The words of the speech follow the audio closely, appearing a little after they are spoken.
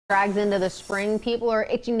Drags into the spring, people are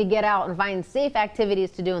itching to get out and find safe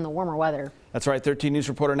activities to do in the warmer weather. That's right. 13 News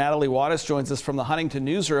reporter Natalie Wattis joins us from the Huntington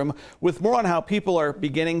newsroom with more on how people are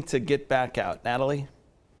beginning to get back out. Natalie?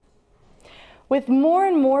 With more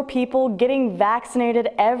and more people getting vaccinated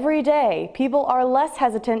every day, people are less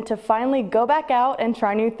hesitant to finally go back out and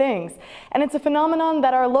try new things. And it's a phenomenon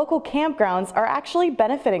that our local campgrounds are actually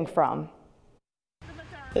benefiting from.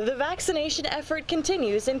 The vaccination effort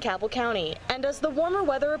continues in Cabell County, and as the warmer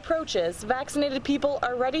weather approaches, vaccinated people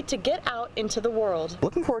are ready to get out into the world.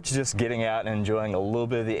 Looking forward to just getting out and enjoying a little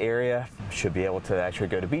bit of the area. Should be able to actually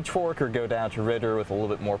go to Beach Fork or go down to Ritter with a little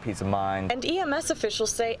bit more peace of mind. And EMS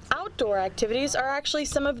officials say outdoor activities are actually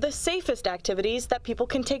some of the safest activities that people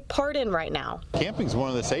can take part in right now. Camping is one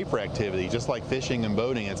of the safer activities, just like fishing and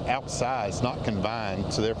boating. It's outside, it's not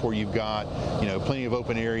confined, so therefore you've got, plenty of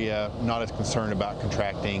open area, not as concerned about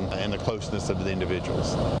contracting and the closeness of the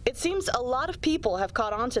individuals. It seems a lot of people have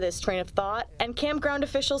caught on to this train of thought, and campground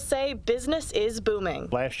officials say business is booming.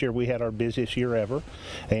 Last year we had our busiest year ever,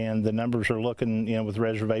 and the numbers are looking, with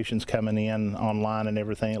reservations coming in online and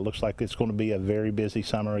everything, it looks like it's going to be a very busy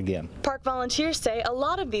summer again. Park volunteers say a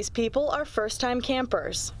lot of these people are first-time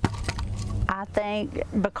campers. I think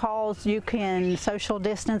because you can social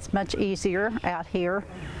distance much easier out here.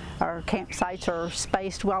 Our campsites are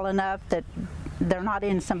spaced well enough that they're not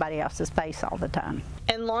in somebody else's face all the time.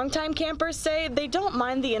 And longtime campers say they don't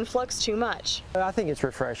mind the influx too much. I think it's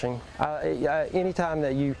refreshing. Anytime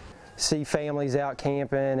that you see families out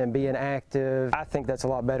camping and being active, I think that's a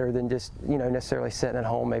lot better than just, necessarily sitting at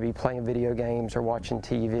home, maybe playing video games or watching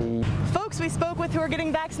TV. Folks we spoke with who are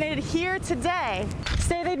getting vaccinated here today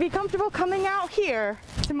say they'd be comfortable coming out here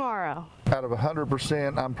tomorrow. Out of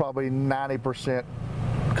 100%, I'm probably 90%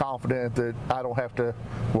 confident that I don't have to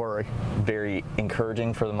worry. Very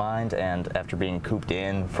encouraging for the mind, and after being cooped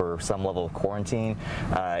in for some level of quarantine,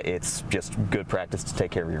 it's just good practice to take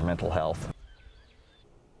care of your mental health.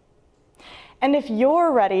 And if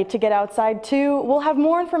you're ready to get outside too, we'll have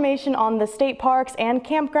more information on the state parks and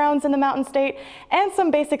campgrounds in the Mountain State and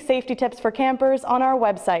some basic safety tips for campers on our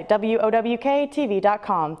website,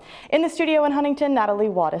 WOWKTV.com. In the studio in Huntington, Natalie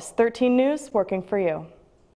Wattis, 13 News, working for you.